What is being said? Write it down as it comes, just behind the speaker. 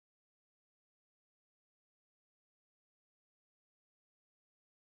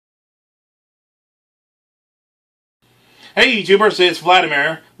Hey YouTubers, it's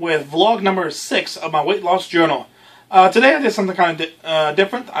Vladimir with vlog number 6 of my weight loss journal. Today I did something kind of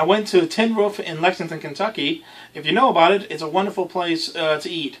different. I went to Tin Roof in Lexington, Kentucky. If you know about it, it's a wonderful place to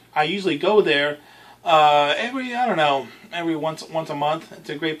eat. I usually go there every once a month. It's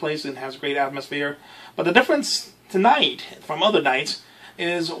a great place and has a great atmosphere. But the difference tonight from other nights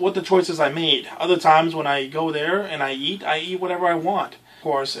is what the choices I made. Other times when I go there and I eat whatever I want. Of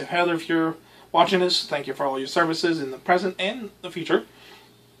course, Heather, if you're watching this, thank you for all your services in the present and the future.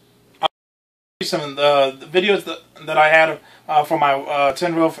 I'll show you some of the videos that I had for my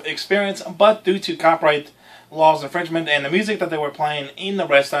Tin Roof experience, but due to copyright laws infringement and the music that they were playing in the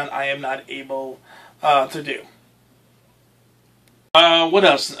restaurant, I am not able to do. What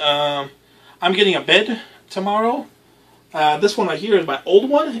else? I'm getting a bed tomorrow. This one right here is my old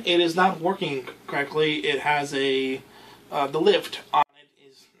one. It is not working correctly. It has the lift on it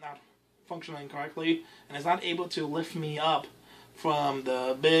is not functioning correctly, and is not able to lift me up from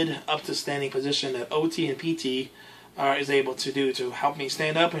the bed up to standing position that OT and PT is able to do to help me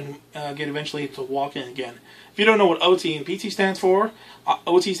stand up and get eventually to walk in again. If you don't know what OT and PT stands for,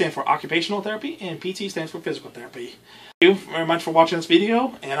 OT stands for occupational therapy and PT stands for physical therapy. Thank you very much for watching this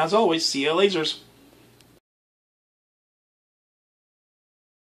video, and as always, see you lasers.